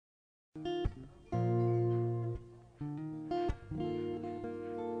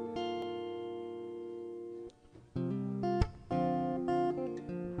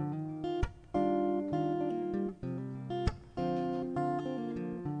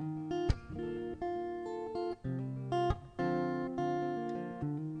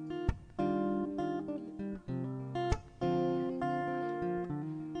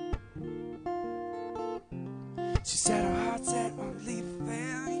She said her heart's set on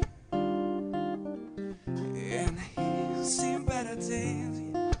leaving, and he's seen better days.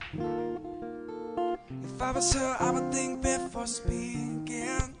 If I was her, I would think before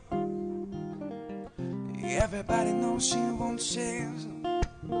speaking. Everybody knows she won't change.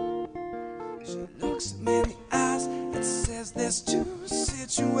 She looks at me in the eyes and says there's two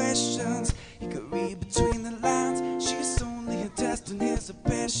situations. You could read between the lines. She's only a test in his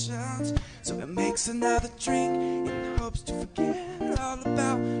patience. So he makes another drink in hopes to forget all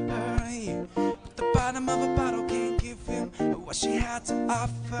about her, yeah. But the bottom of a bottle can't give him what she had to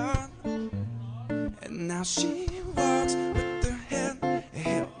offer. And now she walks with her head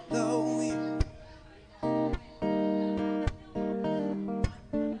held low, yeah.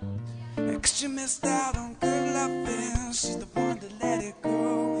 'Cause she missed out on good loving. She's the one that let it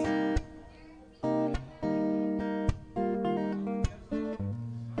go, yeah.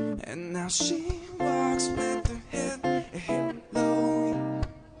 And now she walks with her head held low, yeah.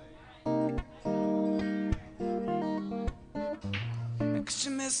 'Cause she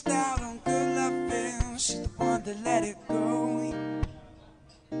missed out on good loving. She's the one that let it go, yeah.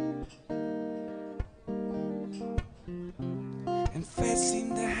 And fate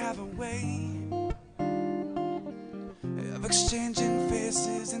seemed to have a way of exchanging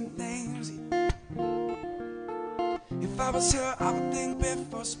faces and names, yeah. If I was her, I would think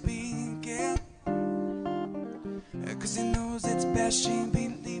before speaking, 'cause he knows it's best she be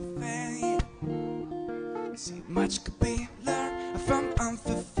leaving, yeah. See, much could be learned from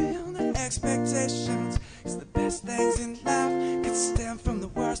unfulfilled expectations, 'cause the best things in life can stem from the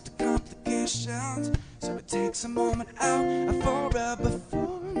worst of complications. So it takes a moment out for a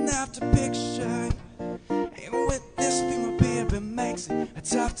before and after picture, and with this female baby makes it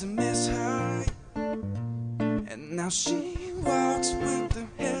tough to miss her. And now she walks with her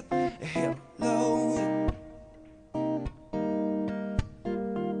head held low, yeah.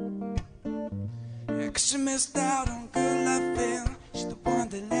 'Cause she missed out on good loving. She's the one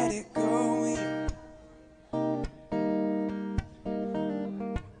that let it go, yeah.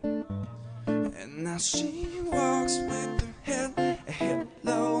 And now she walks with her head held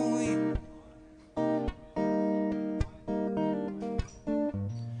low, yeah.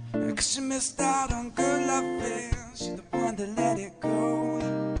 'Cause she missed out on good loving. She's the one that let it go,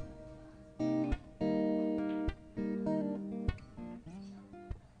 yeah.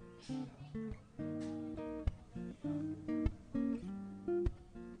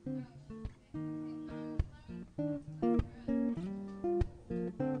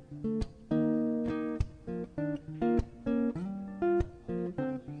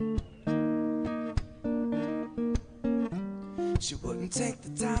 She wouldn't take the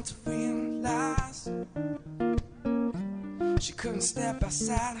time to realize she couldn't step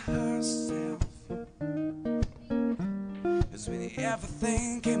outside herself. 'Cause when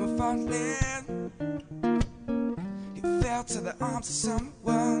everything came a-falling, he fell to the arms of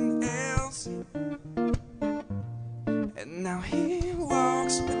someone else. And now he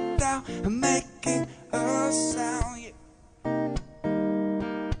walks without making a sound, yeah.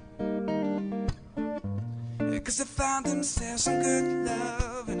 'Cause he found himself some good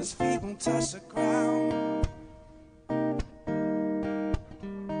love, and his feet won't touch the ground.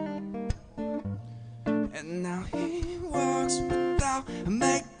 And now he walks without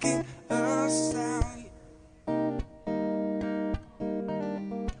making a sound,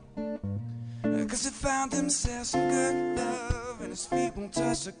 yeah. 'Cause he found himself some good love, and his feet won't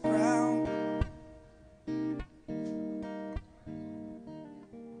touch the ground.